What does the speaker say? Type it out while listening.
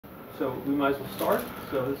So we might as well start.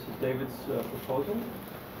 So this is David's proposal.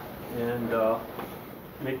 And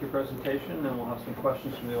make your presentation, and then we'll have some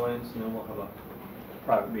questions from the audience, and then we'll have a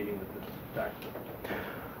private meeting with the faculty.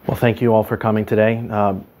 Well, thank you all for coming today.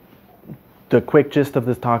 The quick gist of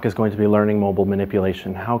this talk is going to be learning mobile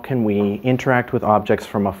manipulation. How can we interact with objects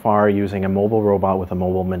from afar using a mobile robot with a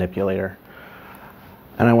mobile manipulator?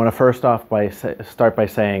 And I want to first off start by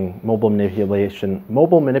saying mobile manipulation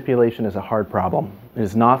is a hard problem. It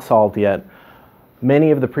is not solved yet.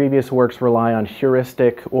 Many of the previous works rely on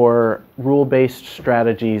heuristic or rule-based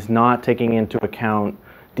strategies, not taking into account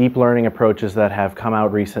deep learning approaches that have come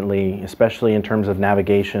out recently, especially in terms of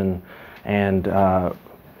navigation and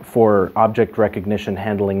for object recognition,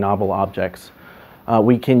 handling novel objects.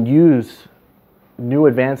 We can use new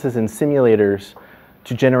advances in simulators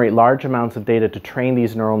to generate large amounts of data to train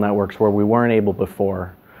these neural networks where we weren't able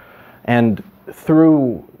before. And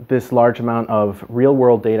through this large amount of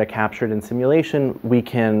real-world data captured in simulation, we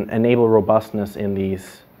can enable robustness in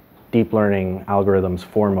these deep learning algorithms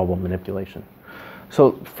for mobile manipulation.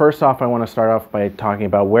 So first off, I want to start off by talking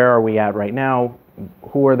about where are we at right now,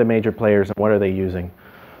 who are the major players, and what are they using.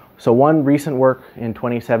 So one recent work in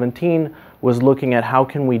 2017 was looking at how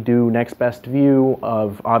can we do next best view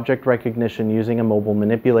of object recognition using a mobile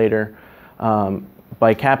manipulator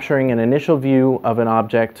by capturing an initial view of an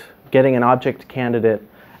object, getting an object candidate,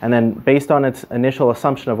 and then based on its initial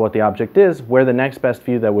assumption of what the object is, where the next best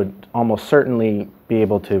view that would almost certainly be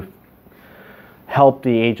able to help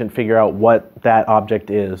the agent figure out what that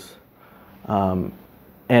object is. And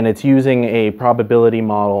it's using a probability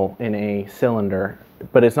model in a cylinder.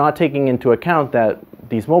 But it's not taking into account that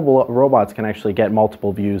these mobile robots can actually get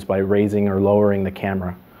multiple views by raising or lowering the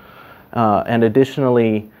camera. And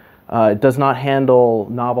additionally, it does not handle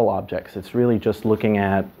novel objects. It's really just looking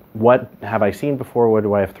at what have I seen before, what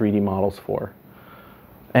do I have 3D models for?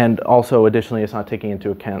 And also, additionally, it's not taking into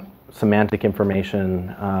account semantic information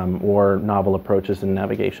or novel approaches in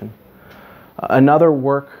navigation. Another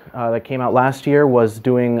work that came out last year was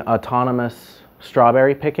doing autonomous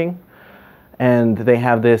strawberry picking. And they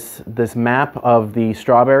have this map of the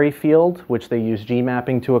strawberry field, which they use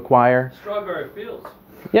G-mapping to acquire. Strawberry fields.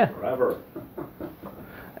 Yeah. Forever.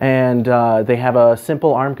 And they have a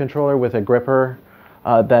simple ARM controller with a gripper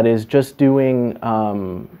that is just doing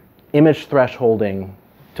image thresholding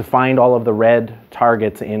to find all of the red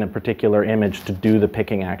targets in a particular image to do the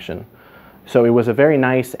picking action. So it was a very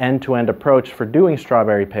nice end-to-end approach for doing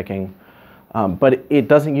strawberry picking. But it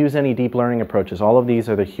doesn't use any deep learning approaches. All of these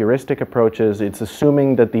are the heuristic approaches. It's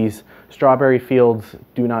assuming that these strawberry fields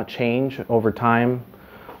do not change over time,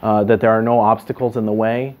 that there are no obstacles in the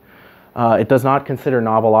way. It does not consider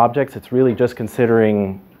novel objects. It's really just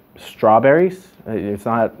considering strawberries. It's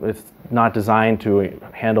not designed to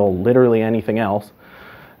handle literally anything else.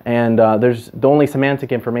 And the only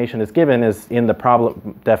semantic information is given is in the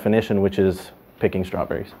problem definition, which is picking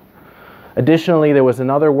strawberries. Additionally, there was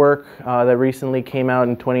another work that recently came out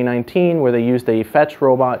in 2019 where they used a fetch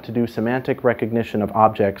robot to do semantic recognition of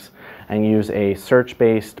objects and use a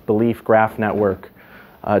search-based belief graph network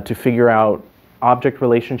to figure out object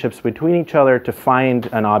relationships between each other to find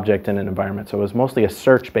an object in an environment. So it was mostly a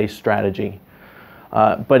search-based strategy.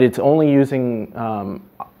 But it's only using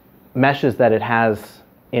meshes that it has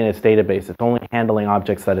in its database. It's only handling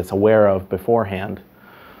objects that it's aware of beforehand.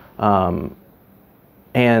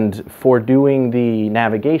 And for doing the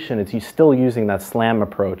navigation, it's still using that SLAM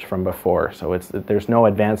approach from before. So there's no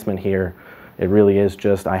advancement here. It really is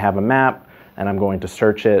just I have a map, and I'm going to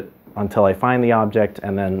search it until I find the object,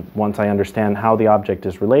 and then once I understand how the object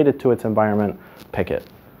is related to its environment, pick it.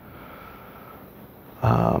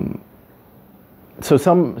 So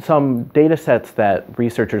some data sets that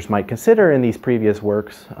researchers might consider in these previous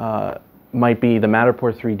works might be the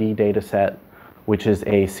Matterport 3D data set, which is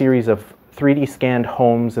a series of 3D scanned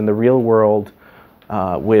homes in the real world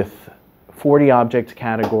with 40 object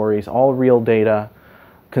categories, all real data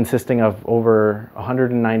consisting of over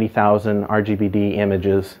 190,000 RGBD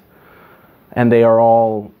images. And they are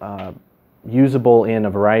all usable in a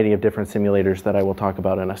variety of different simulators that I will talk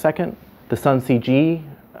about in a second. The SunCG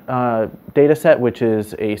data set, which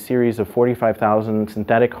is a series of 45,000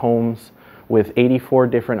 synthetic homes with 84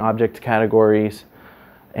 different object categories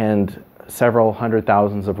and several hundred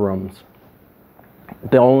thousands of rooms.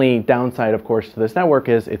 The only downside, of course, to this network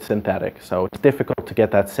is it's synthetic. So it's difficult to get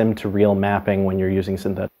that sim to real mapping when you're using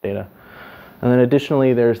synthetic data. And then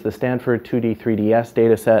additionally, there's the Stanford 2D 3DS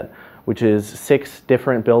data set, which is 6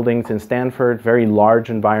 different buildings in Stanford, very large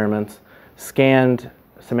environments, scanned,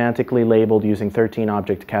 semantically labeled using 13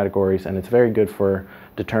 object categories. And it's very good for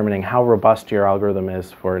determining how robust your algorithm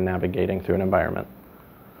is for navigating through an environment.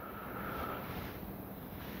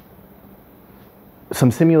 some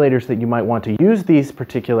simulators that you might want to use these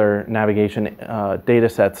particular navigation data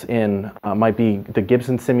sets in might be the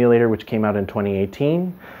Gibson simulator, which came out in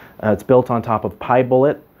 2018. It's built on top of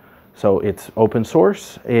PyBullet, so it's open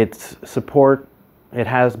source. It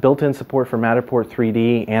has built-in support for Matterport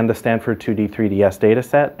 3D and the Stanford 2D 3DS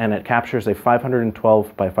dataset, and it captures a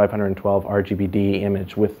 512 by 512 RGBD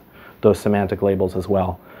image with those semantic labels as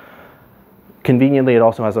well. Conveniently, it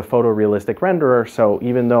also has a photorealistic renderer, so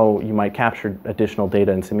even though you might capture additional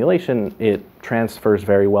data in simulation, it transfers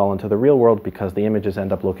very well into the real world because the images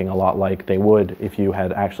end up looking a lot like they would if you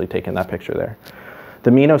had actually taken that picture there.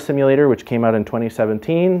 The Mino simulator, which came out in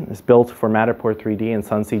 2017, is built for Matterport 3D and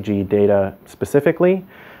SunCG data specifically,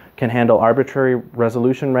 can handle arbitrary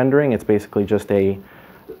resolution rendering. It's basically just a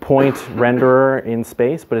point renderer in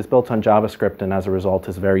space, but it's built on JavaScript and as a result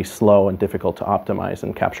is very slow and difficult to optimize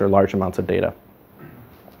and capture large amounts of data.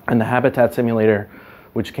 And the Habitat simulator,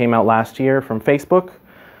 which came out last year from Facebook,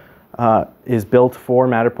 is built for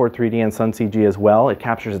Matterport 3D and SunCG as well. It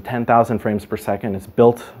captures at 10,000 frames per second. It's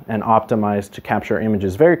built and optimized to capture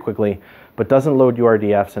images very quickly, but doesn't load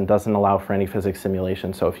URDFs and doesn't allow for any physics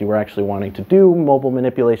simulation. So if you were actually wanting to do mobile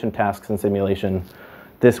manipulation tasks in simulation,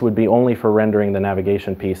 this would be only for rendering the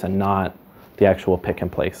navigation piece and not the actual pick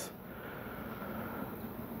and place.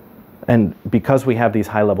 And because we have these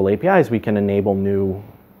high-level APIs, we can enable new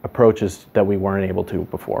approaches that we weren't able to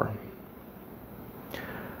before.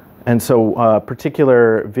 And so a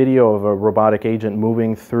particular video of a robotic agent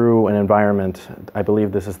moving through an environment, I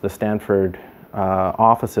believe this is the Stanford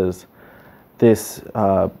offices, this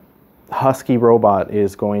Husky robot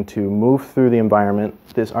is going to move through the environment.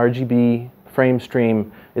 This RGB frame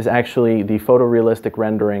stream is actually the photorealistic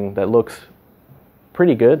rendering that looks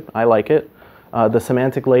pretty good. I like it. The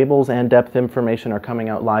semantic labels and depth information are coming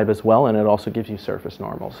out live as well, and it also gives you surface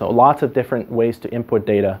normal. So lots of different ways to input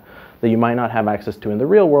data that you might not have access to in the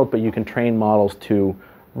real world, but you can train models to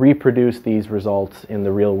reproduce these results in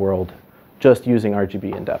the real world just using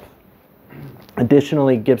RGB and depth.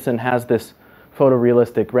 Additionally, Gibson has this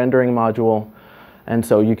photorealistic rendering module, and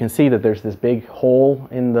so you can see that there's this big hole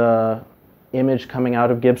in the image coming out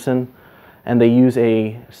of Gibson, and they use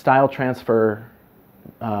a style transfer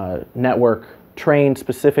network trained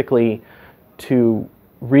specifically to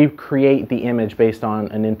recreate the image based on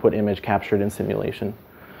an input image captured in simulation.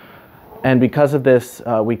 And because of this,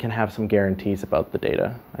 we can have some guarantees about the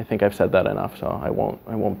data. I think I've said that enough, so I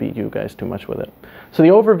won't beat you guys too much with it. So the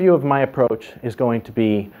overview of my approach is going to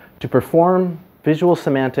be to perform visual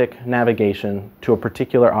semantic navigation to a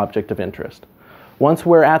particular object of interest. Once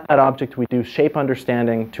we're at that object, we do shape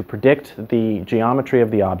understanding to predict the geometry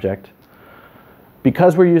of the object.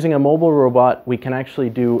 Because we're using a mobile robot, we can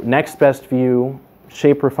actually do next best view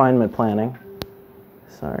shape refinement planning.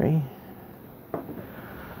 Sorry.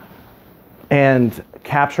 And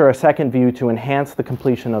capture a second view to enhance the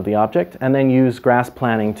completion of the object, and then use grass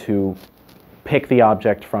planning to pick the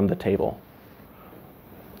object from the table.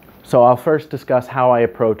 So I'll first discuss how I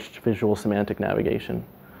approached visual semantic navigation.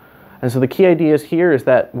 And so the key ideas here is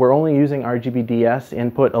that we're only using RGBDS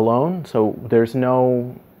input alone, so there's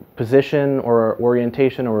no position or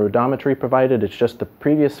orientation or odometry provided. It's just the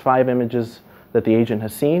previous 5 images that the agent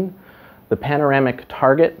has seen. The panoramic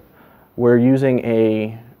target, we're using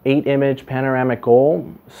a 8-image panoramic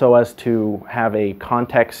goal so as to have a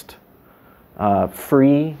context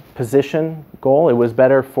free position goal. It was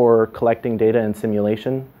better for collecting data in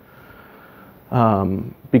simulation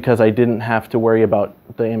because I didn't have to worry about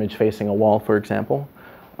the image facing a wall, for example.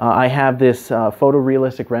 I have this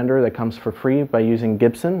photorealistic renderer that comes for free by using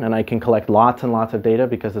Gibson, and I can collect lots and lots of data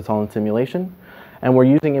because it's all in simulation. And we're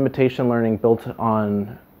using imitation learning built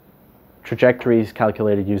on trajectories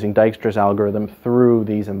calculated using Dijkstra's algorithm through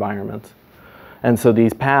these environments. And so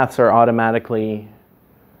these paths are automatically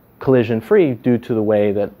collision-free due to the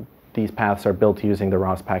way that these paths are built using the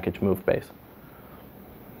ROS package move base.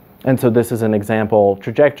 And so this is an example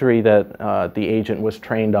trajectory that the agent was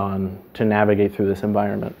trained on to navigate through this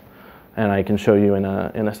environment. And I can show you in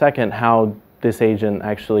a second how this agent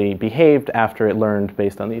actually behaved after it learned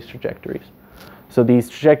based on these trajectories. So these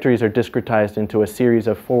trajectories are discretized into a series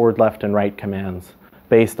of forward, left, and right commands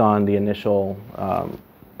based on the initial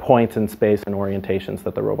points in space and orientations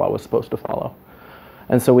that the robot was supposed to follow.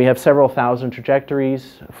 And so we have several thousand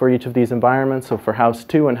trajectories for each of these environments. So for house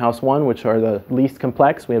 2 and house 1, which are the least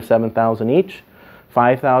complex, we have 7,000 each.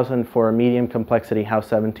 5,000 for a medium complexity house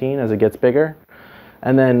 17 as it gets bigger.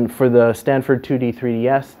 And then for the Stanford 2D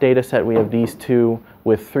 3DS data set, we have these two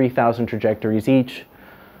with 3,000 trajectories each.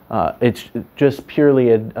 It's just purely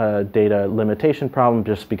a data limitation problem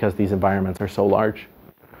just because these environments are so large.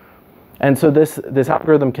 And so this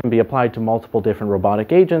algorithm can be applied to multiple different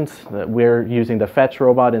robotic agents. We're using the fetch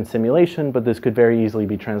robot in simulation, but this could very easily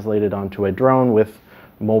be translated onto a drone with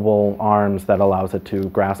mobile arms that allows it to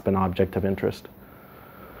grasp an object of interest.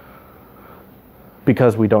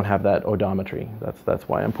 Because we don't have that odometry. That's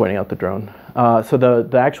why I'm pointing out the drone. So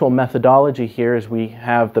the actual methodology here is we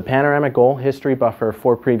have the panoramic goal, history buffer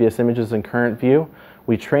for previous images in current view.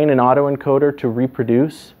 We train an autoencoder to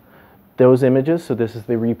reproduce those images. So this is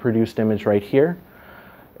the reproduced image right here.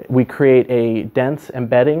 We create a dense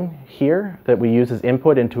embedding here that we use as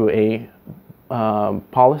input into a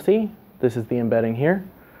policy. This is the embedding here.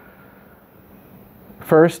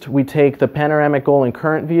 First, we take the panoramic goal in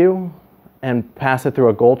current view and pass it through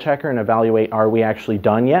a goal checker and evaluate, are we actually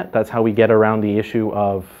done yet? That's how we get around the issue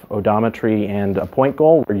of odometry and a point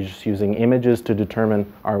goal. We're just using images to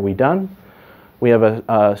determine, are we done? We have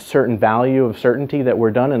a certain value of certainty that we're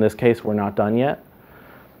done. In this case, we're not done yet.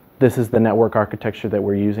 This is the network architecture that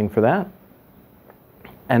we're using for that.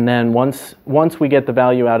 And then once we get the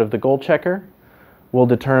value out of the goal checker, we'll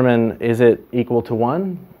determine, is it equal to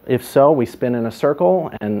 1? If so, we spin in a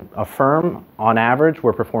circle and affirm, on average,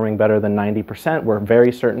 we're performing better than 90%. We're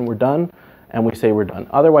very certain we're done, and we say we're done.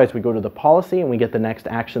 Otherwise, we go to the policy and we get the next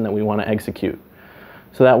action that we want to execute.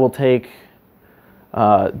 So that will take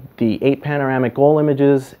the 8 panoramic goal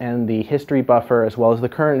images and the history buffer, as well as the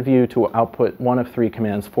current view, to output one of 3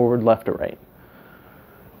 commands, forward, left, or right.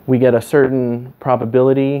 We get a certain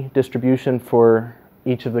probability distribution for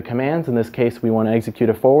each of the commands. In this case, we want to execute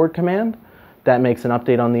a forward command. That makes an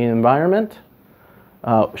update on the environment,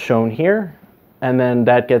 shown here. And then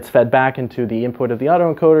that gets fed back into the input of the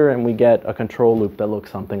autoencoder, and we get a control loop that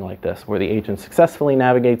looks something like this, where the agent successfully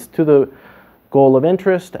navigates to the goal of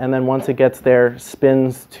interest, and then once it gets there,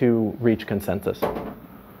 spins to reach consensus.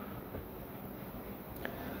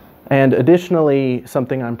 And additionally,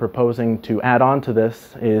 something I'm proposing to add on to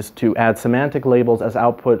this is to add semantic labels as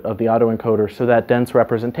output of the autoencoder so that dense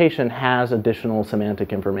representation has additional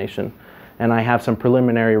semantic information. And I have some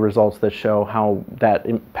preliminary results that show how that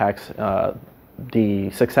impacts the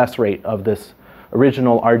success rate of this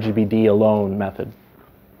original RGBD alone method.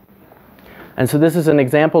 And so this is an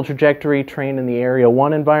example trajectory trained in the Area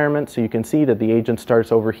 1 environment. So you can see that the agent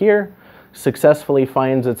starts over here, successfully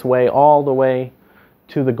finds its way all the way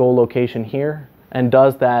to the goal location here, and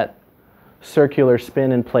does that circular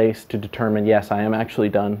spin in place to determine, yes, I am actually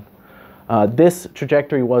done. This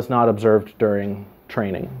trajectory was not observed during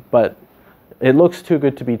training, but it looks too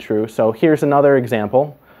good to be true. So here's another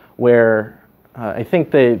example where I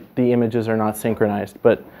think the images are not synchronized,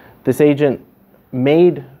 but this agent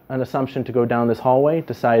made an assumption to go down this hallway,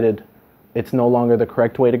 decided it's no longer the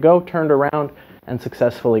correct way to go, turned around, and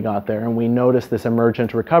successfully got there. And we notice this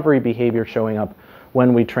emergent recovery behavior showing up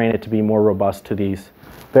when we train it to be more robust to these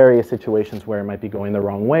various situations where it might be going the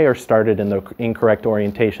wrong way or started in the incorrect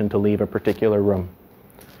orientation to leave a particular room.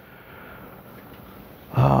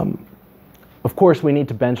 Of course, we need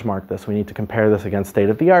to benchmark this. We need to compare this against state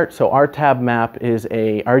of the art. So our tab map is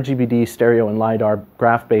a RGBD stereo and LiDAR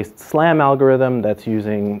graph-based SLAM algorithm that's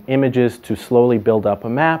using images to slowly build up a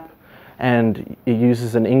map. And it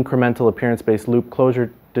uses an incremental appearance-based loop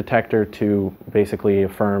closure detector to basically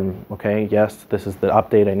affirm, okay, yes, this is the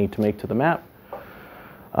update I need to make to the map.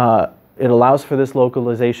 It allows for this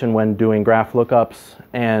localization when doing graph lookups,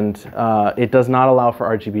 and it does not allow for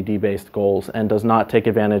RGBD-based goals and does not take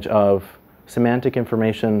advantage of semantic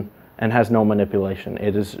information and has no manipulation.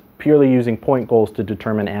 It is purely using point goals to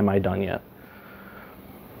determine, am I done yet?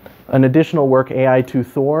 An additional work, AI2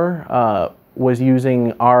 Thor, was using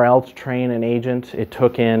RL to train an agent. It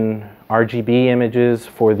took in RGB images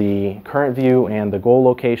for the current view and the goal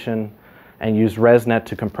location and used ResNet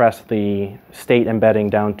to compress the state embedding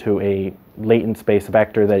down to a latent space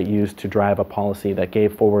vector that it used to drive a policy that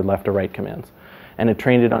gave forward, left, or right commands. And it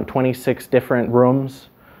trained it on 26 different rooms,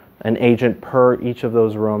 an agent per each of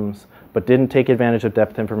those rooms, but didn't take advantage of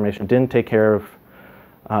depth information, didn't take care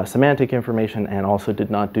of semantic information, and also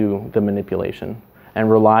did not do the manipulation,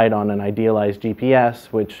 and relied on an idealized GPS,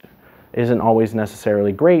 which isn't always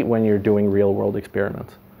necessarily great when you're doing real-world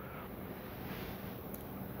experiments.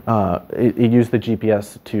 It used the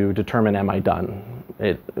GPS to determine, am I done?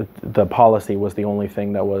 The policy was the only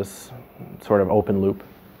thing that was sort of open loop.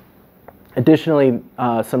 Additionally,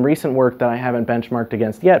 some recent work that I haven't benchmarked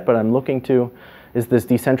against yet, but I'm looking to, is this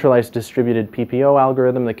decentralized distributed PPO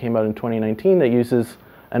algorithm that came out in 2019 that uses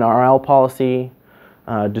an RL policy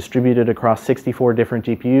distributed across 64 different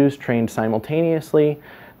GPUs trained simultaneously.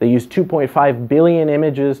 They used 2.5 billion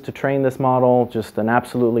images to train this model, just an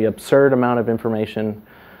absolutely absurd amount of information.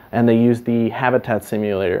 And they used the habitat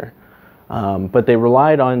simulator But they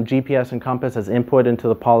relied on GPS and compass as input into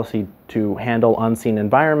the policy to handle unseen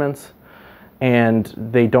environments, and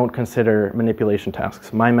they don't consider manipulation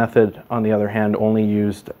tasks. My method, on the other hand, only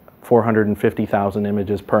used 450,000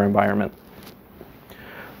 images per environment.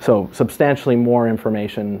 So substantially more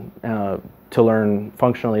information to learn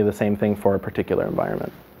functionally the same thing for a particular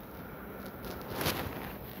environment.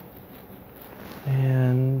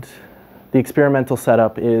 And the experimental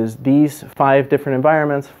setup is these 5 different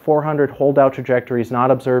environments, 400 holdout trajectories not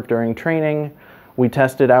observed during training. We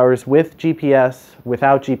tested ours with GPS,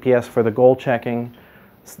 without GPS for the goal checking,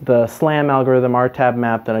 the SLAM algorithm RTAB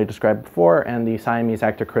map that I described before, and the Siamese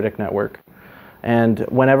actor-critic network. And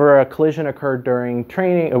whenever a collision occurred during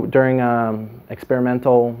training, during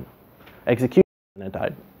experimental execution, it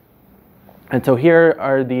died. And so here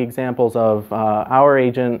are the examples of our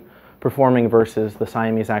agent performing versus the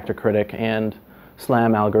Siamese actor-critic and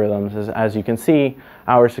SLAM algorithms. As you can see,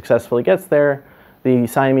 ours successfully gets there. The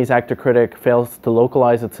Siamese actor-critic fails to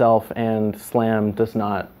localize itself, and SLAM does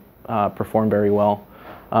not perform very well,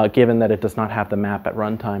 given that it does not have the map at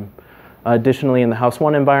runtime. Additionally, in the House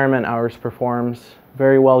 1 environment, ours performs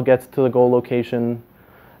very well, gets to the goal location.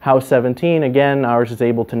 House 17, again, ours is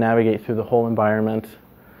able to navigate through the whole environment.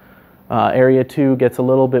 Area 2 gets a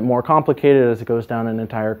little bit more complicated as it goes down an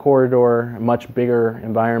entire corridor, a much bigger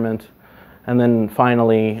environment. And then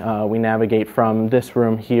finally, we navigate from this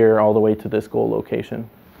room here all the way to this goal location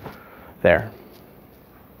there.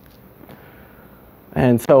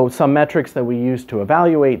 And so some metrics that we use to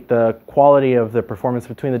evaluate the quality of the performance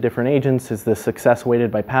between the different agents is the success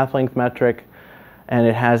weighted by path length metric. And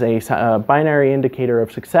it has a binary indicator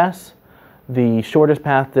of success, the shortest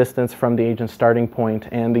path distance from the agent's starting point,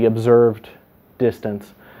 and the observed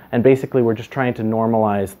distance. And basically, we're just trying to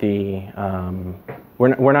normalize the,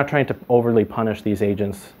 we're not trying to overly punish these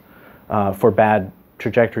agents for bad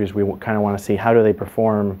trajectories. We kind of want to see how do they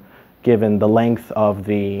perform given the length of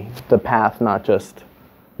the path, not just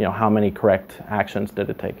how many correct actions did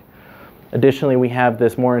it take. Additionally, we have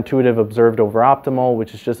this more intuitive observed over optimal,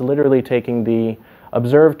 which is just literally taking the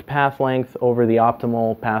observed path length over the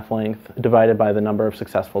optimal path length divided by the number of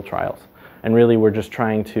successful trials. And really, we're just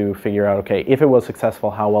trying to figure out, okay, if it was successful,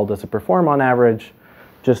 how well does it perform on average?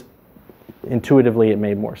 Just intuitively, it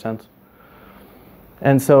made more sense.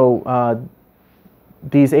 And so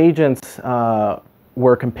these agents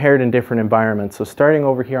were compared in different environments. So starting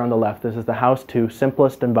over here on the left, this is the House 2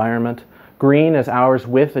 simplest environment. Green is ours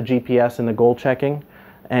with a GPS in the goal checking,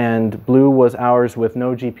 and blue was ours with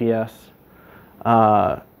no GPS.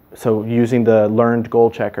 So using the learned goal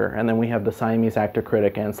checker. And then we have the Siamese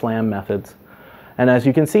actor-critic and SLAM methods. And as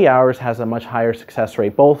you can see, ours has a much higher success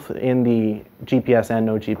rate, both in the GPS and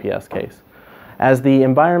no GPS case. As the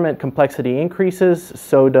environment complexity increases,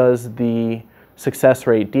 so does the success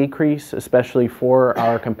rate decrease, especially for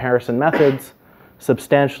our comparison methods,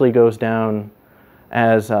 substantially goes down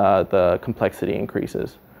as the complexity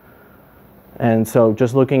increases. And so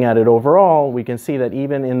just looking at it overall, we can see that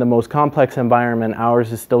even in the most complex environment,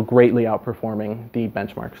 ours is still greatly outperforming the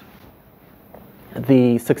benchmarks.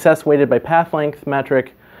 The success weighted by path length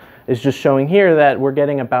metric is just showing here that we're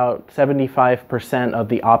getting about 75% of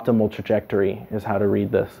the optimal trajectory is how to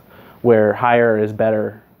read this, where higher is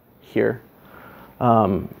better here.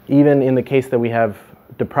 Even in the case that we have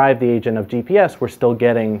deprived the agent of GPS, we're still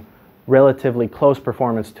getting relatively close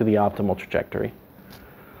performance to the optimal trajectory.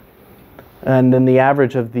 And then the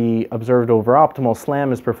average of the observed over optimal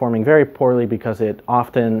SLAM is performing very poorly because it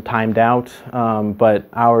often timed out, but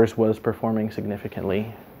ours was performing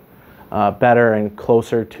significantly better and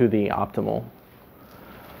closer to the optimal.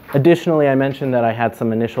 Additionally, I mentioned that I had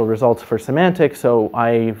some initial results for semantic, so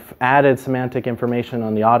I've added semantic information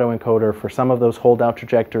on the autoencoder for some of those holdout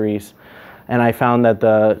trajectories, and I found that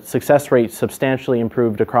the success rate substantially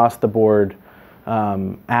improved across the board.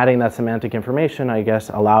 Adding that semantic information, I guess,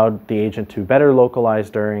 allowed the agent to better localize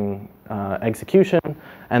during execution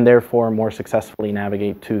and therefore more successfully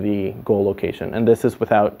navigate to the goal location. And this is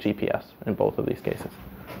without GPS in both of these cases.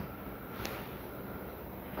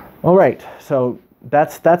 All right, so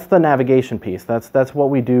that's the navigation piece. That's what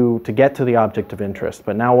we do to get to the object of interest.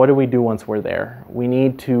 But now what do we do once we're there? We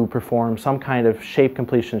need to perform some kind of shape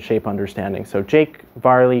completion, shape understanding. So Jake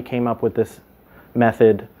Varley came up with this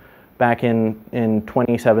method back in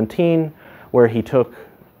 2017, where he took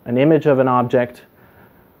an image of an object,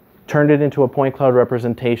 turned it into a point cloud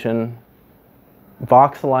representation,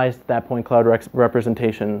 voxelized that point cloud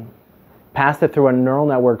representation, passed it through a neural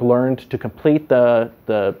network learned to complete the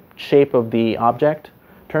shape of the object,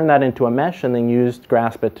 turned that into a mesh, and then used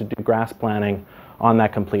Graspit to do grasp planning on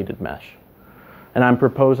that completed mesh. And I'm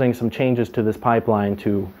proposing some changes to this pipeline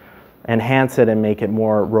to enhance it and make it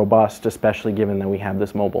more robust, especially given that we have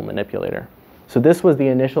this mobile manipulator. So this was the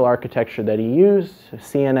initial architecture that he used,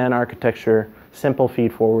 CNN architecture, simple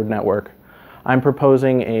feed-forward network. I'm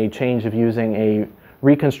proposing a change of using a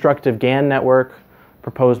reconstructive GAN network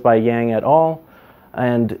proposed by Yang et al.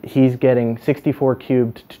 And he's getting 64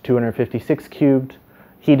 cubed to 256 cubed.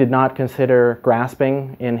 He did not consider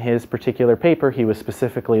grasping in his particular paper. He was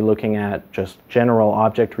specifically looking at just general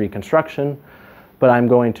object reconstruction. But I'm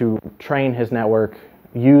going to train his network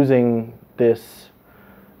using this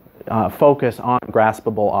focus on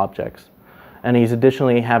graspable objects. And he's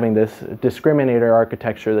additionally having this discriminator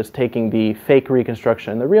architecture that's taking the fake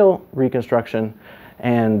reconstruction and the real reconstruction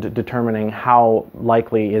and determining how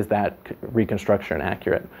likely is that reconstruction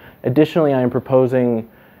accurate. Additionally, I am proposing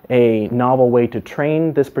a novel way to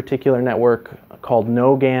train this particular network called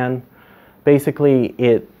no-GAN. Basically,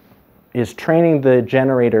 it is training the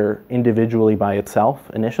generator individually by itself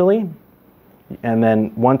initially, and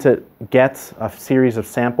then once it gets a series of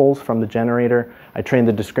samples from the generator, I train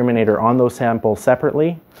the discriminator on those samples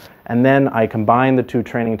separately, and then I combine the two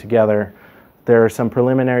training together. There are some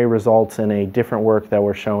preliminary results in a different work that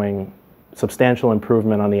were showing substantial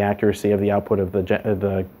improvement on the accuracy of the output of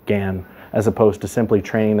the GAN, as opposed to simply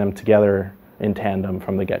training them together in tandem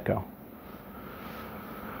from the get-go.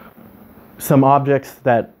 Some objects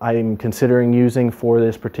that I'm considering using for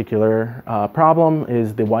this particular problem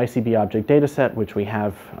is the YCB object dataset, which we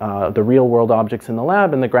have the real-world objects in the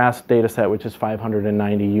lab, and the GRASP dataset, which is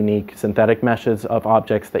 590 unique synthetic meshes of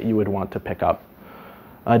objects that you would want to pick up.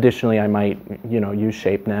 Additionally, I might use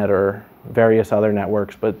ShapeNet or various other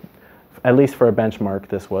networks, but at least for a benchmark,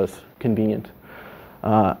 this was convenient.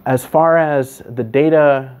 As far as the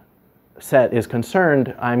data set is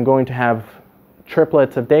concerned, I'm going to have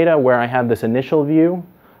triplets of data where I have this initial view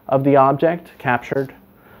of the object captured.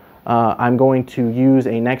 I'm going to use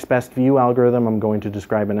a next best view algorithm I'm going to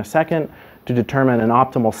describe in a second to determine an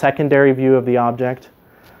optimal secondary view of the object,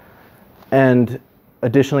 and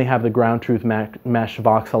additionally have the ground truth mesh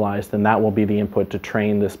voxelized, and that will be the input to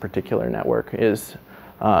train this particular network.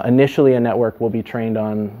 Initially a network will be trained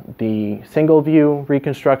on the single view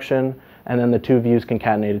reconstruction, and then the two views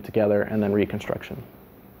concatenated together, and then reconstruction.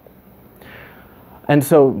 And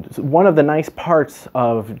so one of the nice parts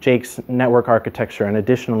of Jake's network architecture, and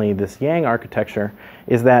additionally this Yang architecture,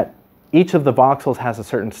 is that each of the voxels has a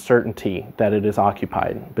certain certainty that it is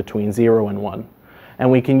occupied between 0 and 1. And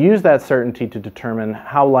we can use that certainty to determine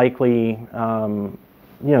how likely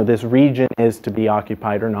this region is to be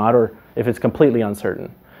occupied or not, or if it's completely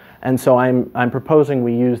uncertain. And so I'm proposing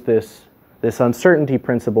we use this uncertainty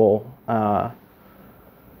principle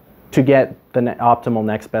to get the optimal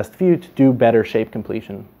next best view to do better shape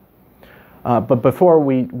completion. But before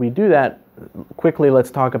we do that, quickly let's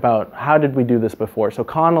talk about how did we do this before. So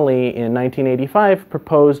Connolly in 1985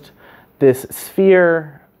 proposed this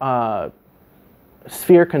sphere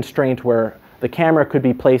constraint where the camera could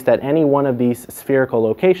be placed at any one of these spherical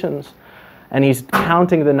locations, and he's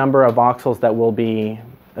counting the number of voxels that will be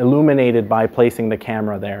illuminated by placing the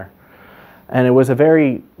camera there. And it was a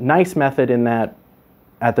very nice method in that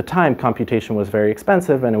at the time computation was very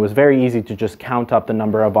expensive, and it was very easy to just count up the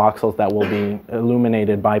number of voxels that will be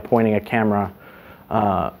illuminated by pointing a camera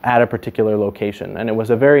at a particular location. And it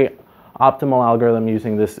was a very optimal algorithm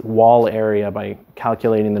using this wall area by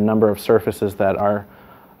calculating the number of surfaces that are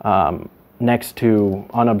next to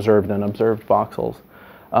unobserved and observed voxels.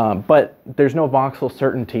 But there's no voxel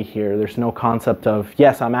certainty here. There's no concept of,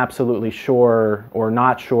 yes, I'm absolutely sure or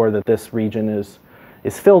not sure that this region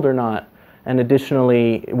is filled or not. And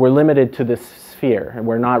additionally, we're limited to this sphere, and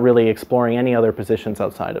we're not really exploring any other positions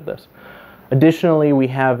outside of this. Additionally, we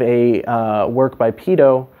have a work by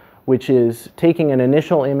Peto, which is taking an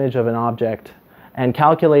initial image of an object and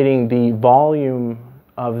calculating the volume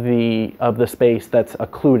of the space that's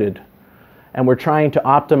occluded. And we're trying to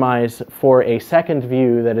optimize for a second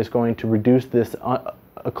view that is going to reduce this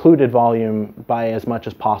occluded volume by as much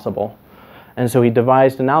as possible. And so he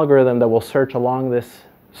devised an algorithm that will search along this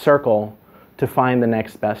circle to find the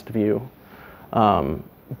next best view.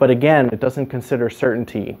 But again, it doesn't consider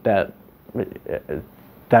certainty that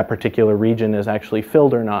that particular region is actually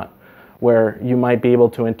filled or not, where you might be able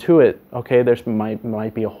to intuit, okay, there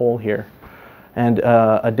might be a hole here. And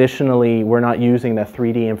additionally, we're not using the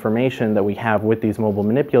 3D information that we have with these mobile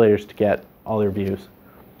manipulators to get all their views.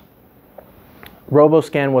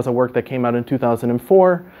 RoboScan was a work that came out in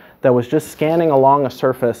 2004 that was just scanning along a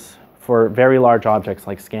surface for very large objects,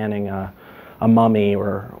 like scanning a mummy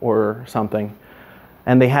or something.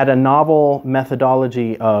 And they had a novel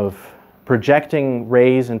methodology of projecting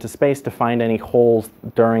rays into space to find any holes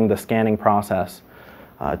during the scanning process.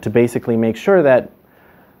 to basically make sure that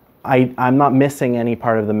I'm not missing any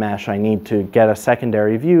part of the mesh. I need to get a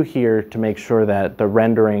secondary view here to make sure that the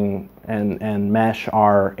rendering and mesh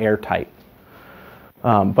are airtight.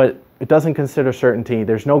 But it doesn't consider certainty.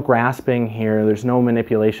 There's no grasping here. There's no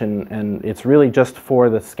manipulation, and it's really just for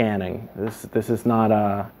the scanning. This is not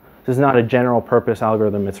a general purpose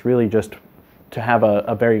algorithm. It's really just to have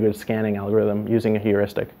a very good scanning algorithm using a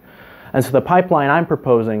heuristic. And so the pipeline I'm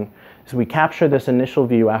proposing is we capture this initial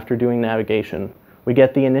view after doing navigation. We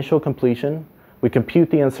get the initial completion. We compute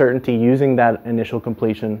the uncertainty using that initial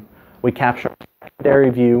completion. We capture a secondary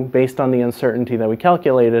view based on the uncertainty that we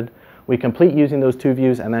calculated. We complete using those two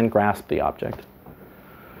views and then grasp the object.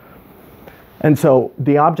 And so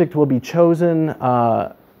the object will be chosen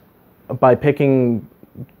by picking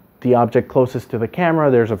the object closest to the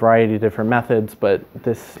camera. There's a variety of different methods, but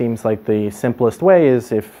this seems like the simplest way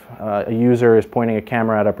is if a user is pointing a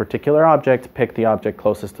camera at a particular object, pick the object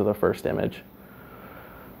closest to the first image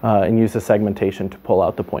and use the segmentation to pull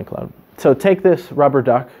out the point cloud. So take this rubber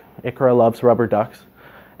duck. Ikra loves rubber ducks.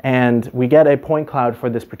 And we get a point cloud for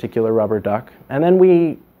this particular rubber duck. And then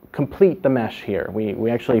we complete the mesh here. We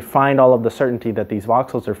actually find all of the certainty that these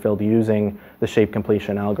voxels are filled using the shape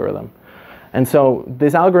completion algorithm. And so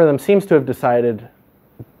this algorithm seems to have decided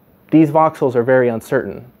these voxels are very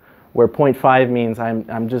uncertain, where 0.5 means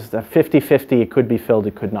I'm just a 50-50, it could be filled,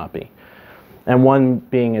 it could not be. And 1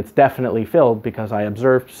 being it's definitely filled because I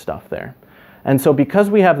observed stuff there. And so because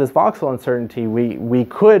we have this voxel uncertainty, we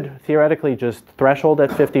could theoretically just threshold at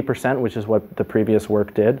 50%, which is what the previous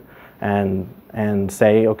work did, and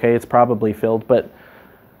say, okay, it's probably filled. But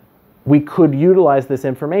we could utilize this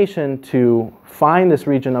information to find this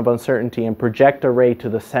region of uncertainty and project a ray to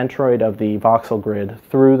the centroid of the voxel grid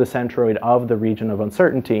through the centroid of the region of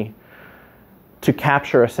uncertainty to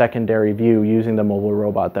capture a secondary view using the mobile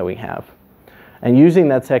robot that we have. And using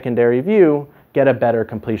that secondary view, get a better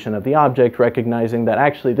completion of the object, recognizing that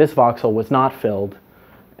actually this voxel was not filled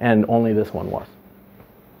and only this one was.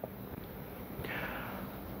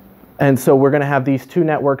 And so we're going to have these two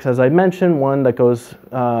networks, as I mentioned, one that goes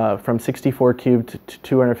from 64 cubed to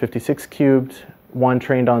 256 cubed, one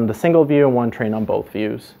trained on the single view and one trained on both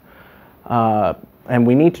views. And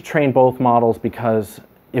we need to train both models because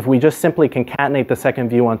if we just simply concatenate the second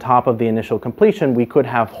view on top of the initial completion, we could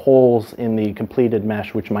have holes in the completed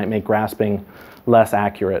mesh, which might make grasping less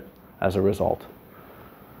accurate as a result.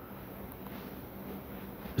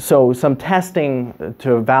 So some testing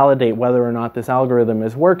to validate whether or not this algorithm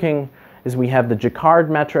is working is we have the Jacquard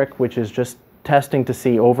metric, which is just testing to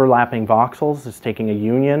see overlapping voxels. It's taking a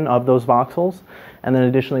union of those voxels. And then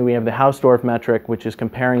additionally, we have the Hausdorff metric, which is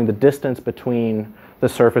comparing the distance between the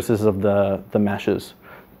surfaces of the meshes,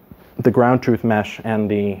 the ground truth mesh and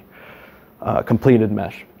the completed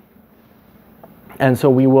mesh. And so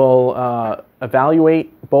we will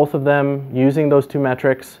evaluate both of them using those two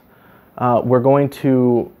metrics. We're going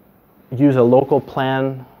to use a local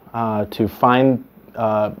plan to find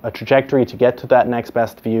a trajectory to get to that next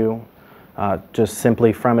best view. Just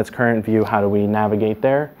simply from its current view, how do we navigate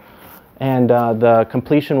there? And the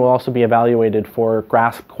completion will also be evaluated for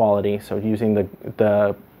grasp quality, so using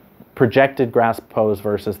the projected grasp pose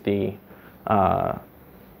versus the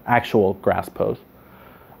actual grasp pose.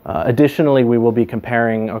 Additionally, we will be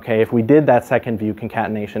comparing, okay, if we did that second view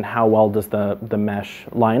concatenation, how well does the mesh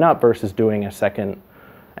line up versus doing a second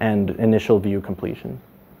and initial view completion.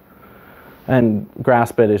 And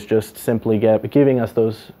grasp it is just simply giving us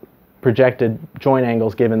those projected joint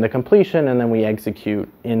angles given the completion, and then we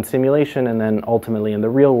execute in simulation and then ultimately in the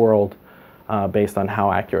real world based on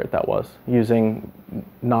how accurate that was, using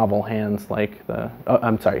novel hands like the,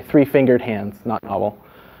 I'm sorry, three-fingered hands, not novel,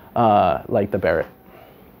 like the Barrett.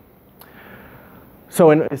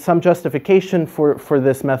 So in some justification for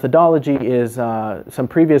this methodology is some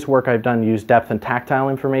previous work I've done used depth and tactile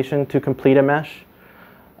information to complete a mesh.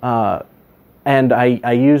 And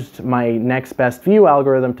I used my next best view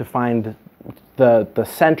algorithm to find the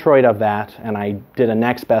centroid of that, and I did a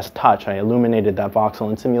next best touch. I illuminated that voxel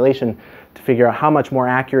in simulation to figure out how much more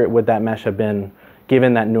accurate would that mesh have been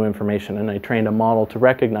given that new information, and I trained a model to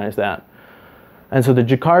recognize that. And so the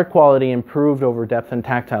Jacquard quality improved over depth and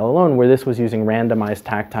tactile alone, where this was using randomized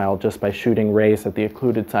tactile just by shooting rays at the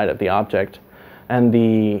occluded side of the object. And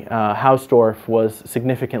the Hausdorff was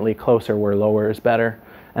significantly closer, where lower is better.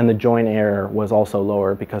 And the joint error was also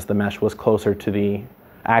lower because the mesh was closer to the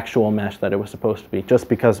actual mesh that it was supposed to be, just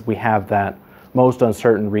because we have that most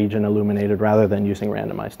uncertain region illuminated rather than using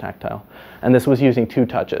randomized tactile. And this was using 2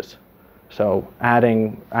 touches. So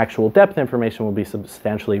adding actual depth information will be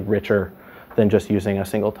substantially richer than just using a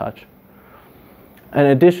single touch. And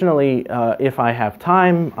additionally, if I have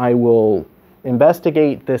time, I will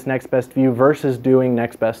investigate this next best view versus doing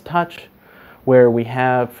next best touch, where we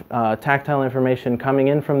have tactile information coming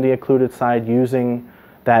in from the occluded side using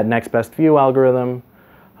that next best view algorithm.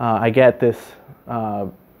 I get this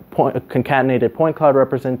concatenated point cloud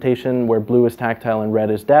representation where blue is tactile and red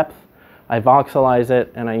is depth. I voxelize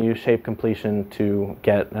it and I use shape completion to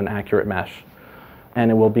get an accurate mesh. And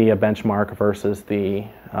it will be a benchmark versus the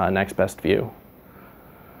next best view.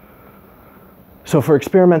 So for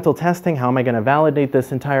experimental testing, how am I going to validate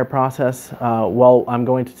this entire process? Well, I'm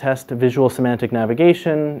going to test visual semantic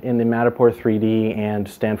navigation in the Matterport 3D and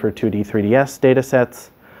Stanford 2D 3DS datasets.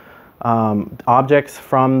 Objects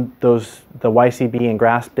from the YCB and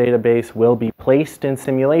GRASP database will be placed in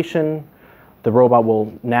simulation. The robot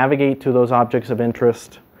will navigate to those objects of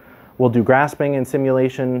interest. We'll do grasping and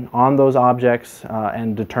simulation on those objects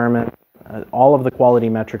and determine all of the quality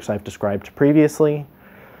metrics I've described previously,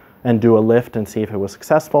 and do a lift and see if it was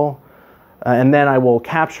successful. And then I will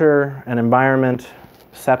capture an environment,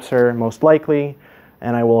 sepser most likely,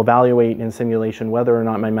 and I will evaluate in simulation whether or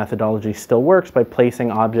not my methodology still works by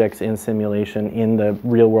placing objects in simulation in the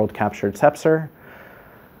real-world captured sepser.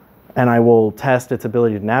 And I will test its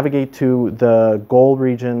ability to navigate to the goal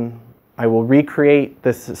region. I will recreate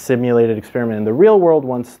this simulated experiment in the real world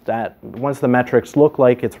once the metrics look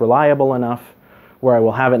like it's reliable enough, where I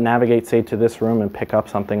will have it navigate, say, to this room and pick up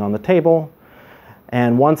something on the table.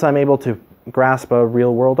 And once I'm able to grasp a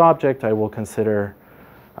real-world object, I will consider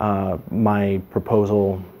my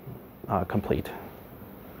proposal complete.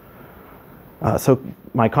 So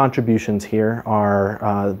my contributions here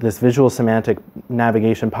are this visual semantic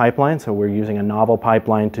navigation pipeline. So we're using a novel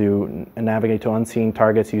pipeline to navigate to unseen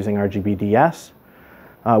targets using RGBDS.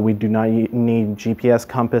 We do not need GPS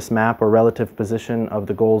compass map or relative position of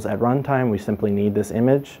the goals at runtime. We simply need this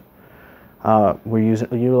image. We're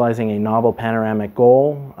utilizing a novel panoramic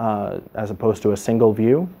goal as opposed to a single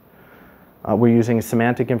view. We're using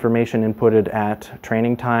semantic information inputted at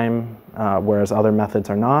training time, whereas other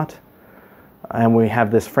methods are not. And we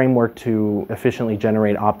have this framework to efficiently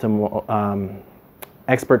generate optimal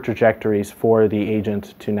expert trajectories for the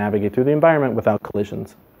agent to navigate through the environment without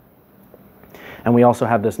collisions. And we also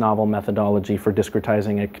have this novel methodology for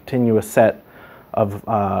discretizing a continuous set of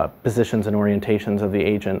positions and orientations of the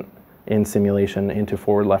agent in simulation into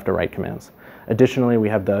forward, left, or right commands. Additionally, we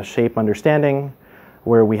have the shape understanding,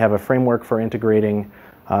 where we have a framework for integrating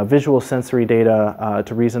visual sensory data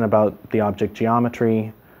to reason about the object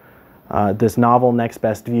geometry. This novel next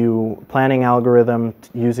best view planning algorithm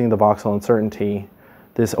using the voxel uncertainty.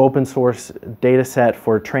 This open source data set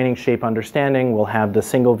for training shape understanding will have the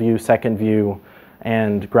single view, second view,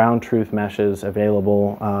 and ground truth meshes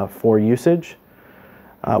available for usage.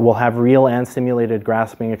 We'll have real and simulated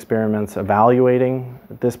grasping experiments evaluating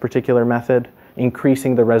this particular method,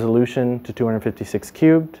 increasing the resolution to 256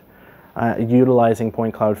 cubed, utilizing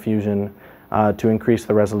point cloud fusion to increase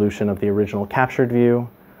the resolution of the original captured view,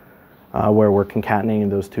 where we're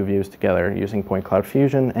concatenating those two views together using point cloud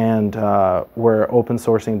fusion, and we're open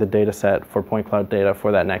sourcing the data set for point cloud data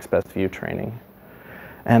for that next best view training.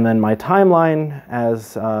 And then my timeline,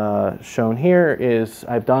 as shown here, is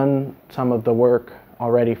I've done some of the work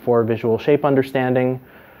already for visual shape understanding,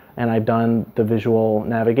 and I've done the visual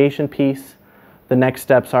navigation piece. The next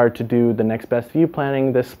steps are to do the next best view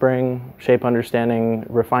planning this spring, shape understanding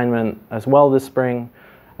refinement as well this spring,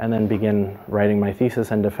 and then begin writing my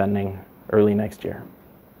thesis and defending early next year.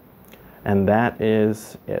 And that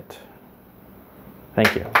is it.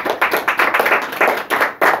 Thank you.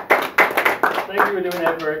 Thank you for doing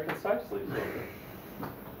that very concisely.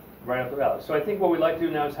 Right up the valley. So I think what we'd like to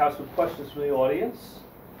do now is have some questions from the audience,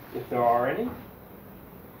 if there are any.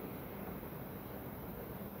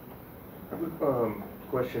 I have a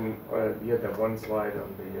question. You had that one slide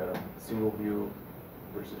on the single view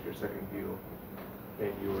versus your second view,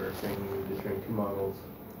 and you were saying you were train two models.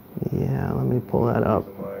 Yeah, let me pull that up.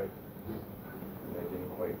 Why I didn't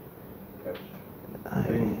quite catch. I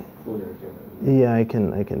didn't fully understand that. Yeah,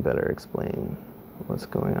 I can better explain what's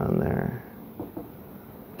going on there.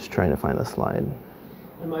 Just trying to find the slide.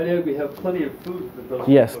 I might add we have plenty of food for those.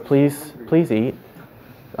 Yes, please eat.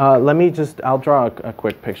 I'll draw a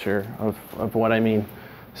quick picture of what I mean.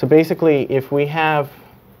 So basically, if we have,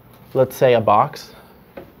 let's say, a box,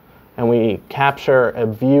 and we capture a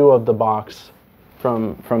view of the box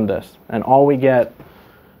from this, and all we get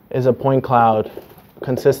is a point cloud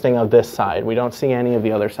consisting of this side. We don't see any of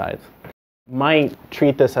the other sides. Might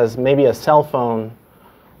treat this as maybe a cell phone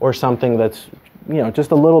or something that's,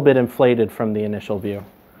 just a little bit inflated from the initial view.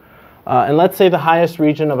 And let's say the highest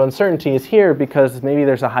region of uncertainty is here because maybe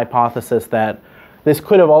there's a hypothesis that This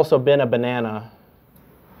could have also been a banana,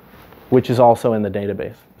 which is also in the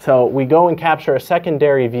database. So we go and capture a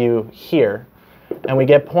secondary view here, and we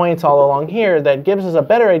get points all along here that gives us a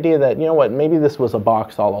better idea that, you know what, maybe this was a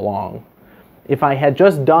box all along. If I had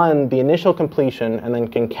just done the initial completion and then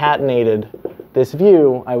concatenated this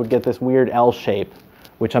view, I would get this weird L shape,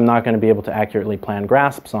 which I'm not going to be able to accurately plan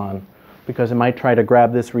grasps on, because it might try to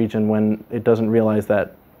grab this region when it doesn't realize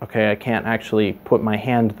that, okay, I can't actually put my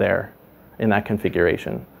hand there in that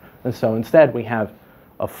configuration. And so instead, we have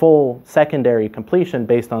a full secondary completion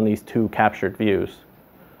based on these two captured views.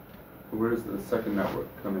 Where does the second network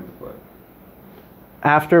come into play?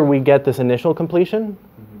 After we get this initial completion,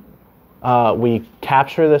 we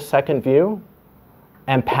capture this second view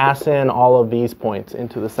and pass in all of these points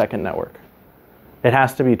into the second network. It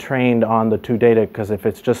has to be trained on the two data, because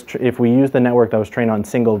if we use the network that was trained on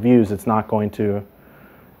single views, it's not going to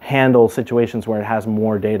handle situations where it has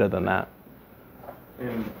more data than that.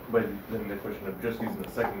 But then the question of just using the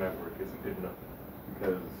second network isn't good enough,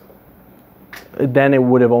 because then it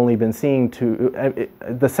would have only been seeing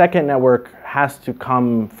the second network has to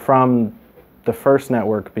come from the first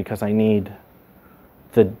network, because I need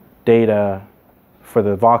the data for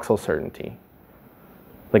the voxel certainty.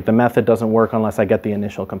 Like, the method doesn't work unless I get the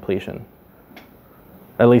initial completion,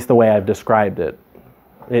 at least the way I've described it.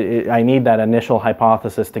 I need that initial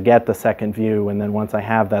hypothesis to get the second view, and then once I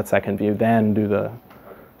have that second view, then do the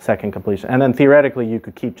second completion. And then theoretically, you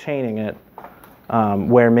could keep chaining it,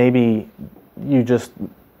 where maybe you just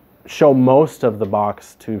show most of the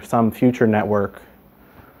box to some future network,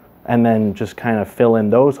 and then just kind of fill in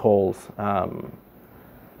those holes.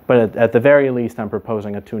 But at the very least, I'm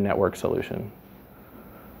proposing a two-network solution.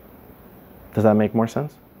 Does that make more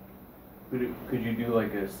sense? Could you do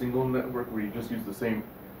like a single network where you just use the same,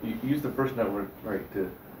 you use the first network, right,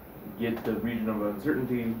 to get the region of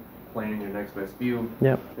uncertainty, plan your next best view.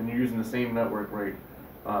 Yep. Then you're using the same network, right,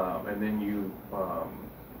 and then you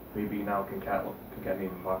maybe now concatenate in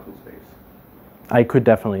voxel space. I could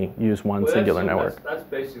definitely use one singular network. That's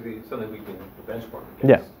basically something we can benchmark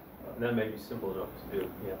against. Yeah. And that may be simple enough to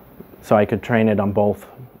do, yeah. So I could train it on both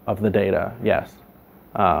of the data, yes.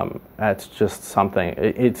 That's just something.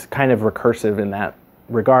 It's kind of recursive in that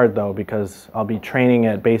regard, though, because I'll be training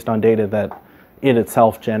it based on data that it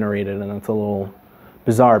itself generated, and it's a little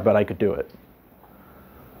bizarre, but I could do it.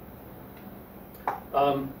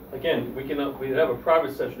 Again, we have a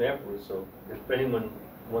private session afterwards, so if anyone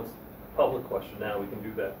wants a public question now, we can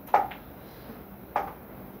do that.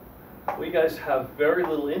 Well, you guys have very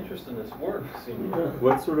little interest in this work, it seems.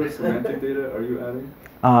 What sort of semantic data are you adding?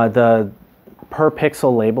 The per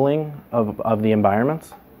pixel labeling of the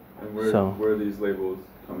environments. And where are these labels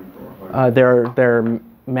coming from? They're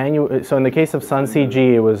manual. So in the case of SunCG,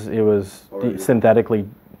 it was synthetically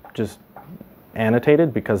just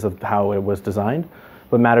annotated because of how it was designed.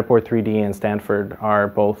 But Matterport 3D and Stanford are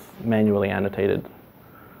both manually annotated.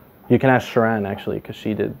 You can ask Sharan, actually, because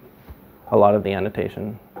she did a lot of the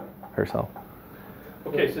annotation herself.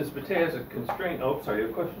 Okay, since Matei has a constraint, oh, sorry, you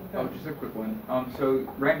have a question? Oh, just a quick one. So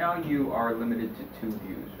right now you are limited to 2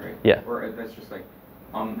 views, right? Yeah. Or that's just like,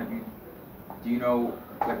 do you know,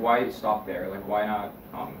 like, why stop there? Like, why not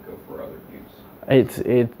go for other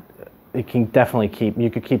views? It can definitely you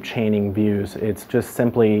could keep chaining views. It's just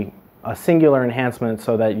simply a singular enhancement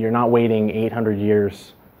so that you're not waiting 800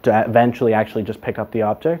 years to eventually actually just pick up the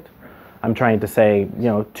object. I'm trying to say,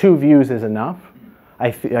 2 views is enough. I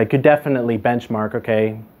could definitely benchmark,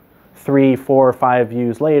 okay, 3, 4, 5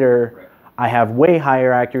 views later, I have way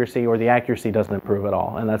higher accuracy, or the accuracy doesn't improve at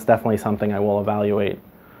all. And that's definitely something I will evaluate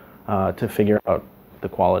to figure out the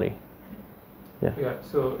quality. Yeah. Yeah,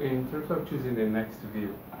 so in terms of choosing the next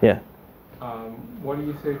view, Yeah. what do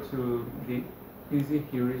you say to the easy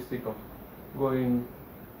heuristic of going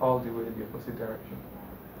all the way in the opposite direction?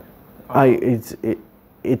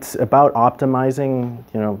 It's about optimizing,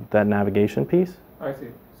 that navigation piece. I see.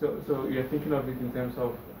 So you're thinking of it in terms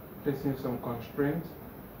of placing some constraints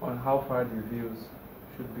on how far the views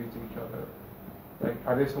should be to each other. Like,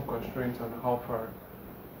 are there some constraints on how far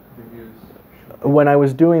the views should be? When I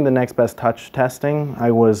was doing the next best touch testing,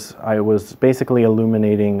 I was basically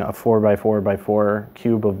illuminating a 4x4x4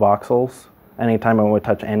 cube of voxels anytime I would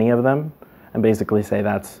touch any of them, and basically say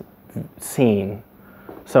that's seen.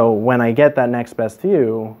 So when I get that next best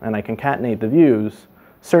view and I concatenate the views,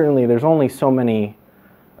 certainly there's only so many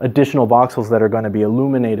additional voxels that are going to be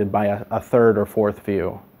illuminated by a third or fourth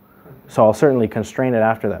view. So I'll certainly constrain it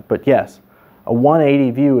after that. But yes, a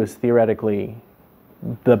 180 view is theoretically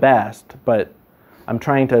the best, but I'm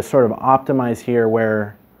trying to sort of optimize here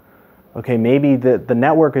where, okay, maybe the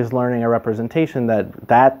network is learning a representation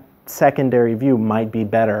that secondary view might be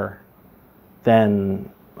better than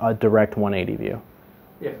a direct 180 view.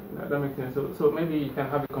 Yeah, that makes sense. So maybe you can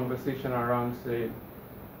have a conversation around, say,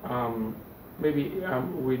 maybe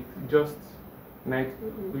with just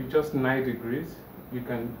 9 degrees, you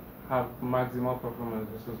can have maximal performance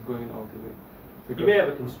versus going all the way. You may have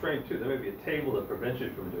a constraint too. There may be a table that prevents you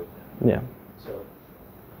from doing that. Yeah. So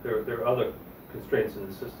there are other constraints in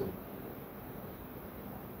the system.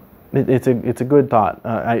 It's a good thought.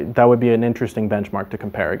 That would be an interesting benchmark to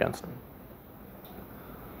compare against.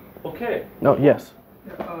 Okay. No, yes.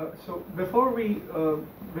 So before we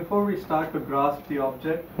start to grasp the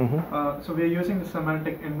object, so we are using the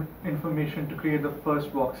semantic information to create the first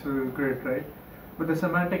voxel grid, right? But the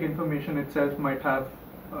semantic information itself might have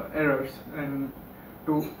errors, and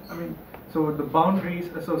so the boundaries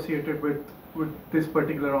associated with this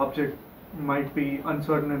particular object might be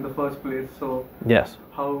uncertain in the first place. So yes,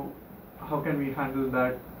 how can we handle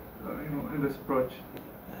that, in this approach?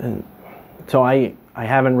 And so I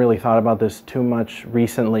haven't really thought about this too much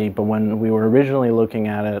recently, but when we were originally looking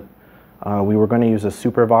at it, we were going to use a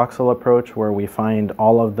supervoxel approach where we find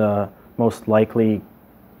all of the most likely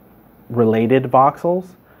related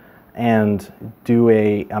voxels and do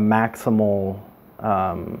a maximal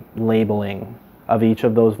labeling of each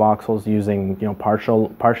of those voxels using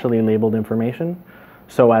partially labeled information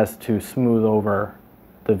so as to smooth over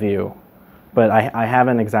the view. But I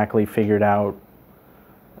haven't exactly figured out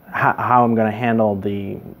how I'm going to handle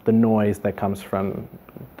the noise that comes from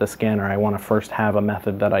the scanner. I want to first have a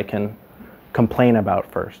method that I can complain about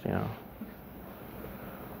first,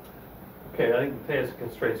 Okay, I think the has a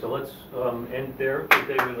constraint, so let's end there.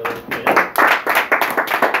 David,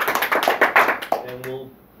 and we'll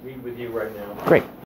meet with you right now. Great.